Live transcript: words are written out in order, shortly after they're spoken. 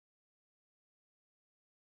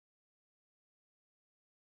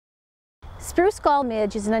Spruce Gall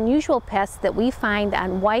Midge is an unusual pest that we find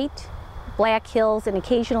on white, black hills, and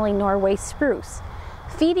occasionally Norway spruce.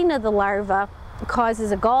 Feeding of the larva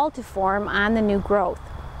causes a gall to form on the new growth.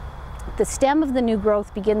 The stem of the new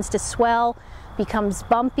growth begins to swell, becomes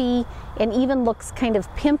bumpy, and even looks kind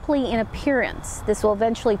of pimply in appearance. This will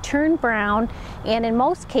eventually turn brown and in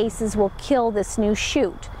most cases will kill this new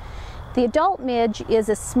shoot. The adult midge is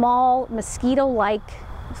a small mosquito-like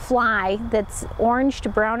fly that's orange to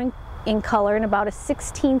brown in color and about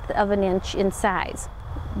 1/16 of an inch in size.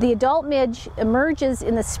 The adult midge emerges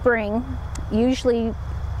in the spring, usually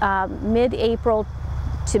mid-April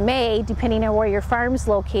to May, depending on where your farm is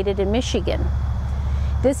located in Michigan.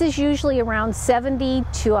 This is usually around 70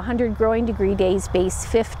 to 100 growing degree days, base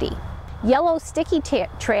 50. Yellow sticky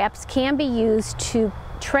traps can be used to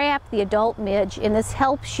trap the adult midge, and this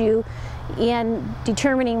helps you in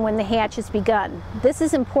determining when the hatch has begun. This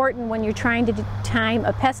is important when you're trying to time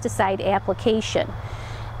a pesticide application.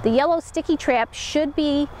 The yellow sticky trap should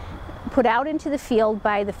be put out into the field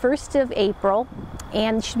by the 1st of April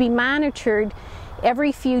and should be monitored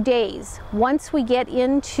every few days. Once we get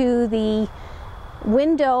into the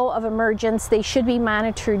window of emergence, they should be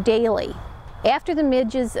monitored daily. After the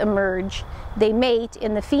midges emerge, they mate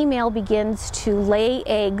and the female begins to lay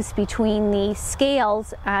eggs between the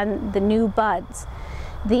scales on the new buds.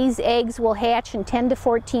 These eggs will hatch in 10 to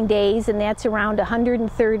 14 days, and that's around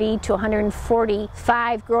 130 to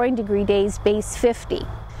 145 growing degree days, base 50.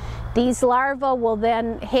 These larvae will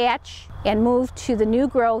then hatch and move to the new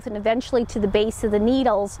growth and eventually to the base of the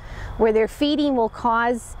needles, where their feeding will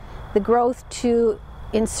cause the growth to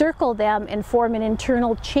encircle them and form an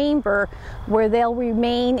internal chamber where they'll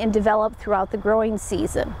remain and develop throughout the growing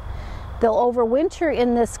season. They'll overwinter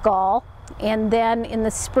in this gall and then in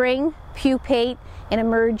the spring pupate and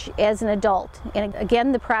emerge as an adult. And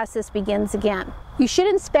again, the process begins again. You should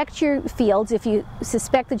inspect your fields if you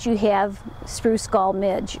suspect that you have spruce gall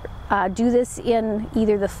midge. Do this in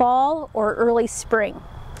either the fall or early spring.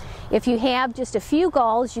 If you have just a few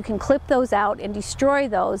galls, you can clip those out and destroy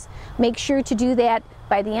those. Make sure to do that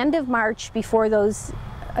by the end of March before those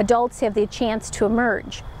adults have the chance to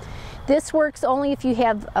emerge. This works only if you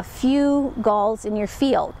have a few galls in your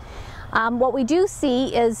field. What we do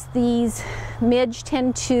see is these midge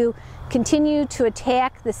tend to continue to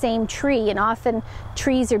attack the same tree, and often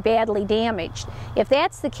trees are badly damaged. If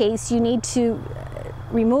that's the case, you need to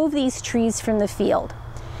remove these trees from the field.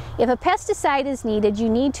 If a pesticide is needed, you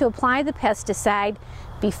need to apply the pesticide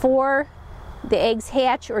before the eggs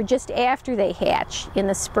hatch or just after they hatch in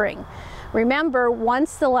the spring. Remember,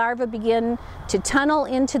 once the larvae begin to tunnel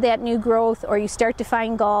into that new growth or you start to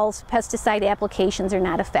find galls, pesticide applications are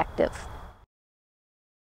not effective.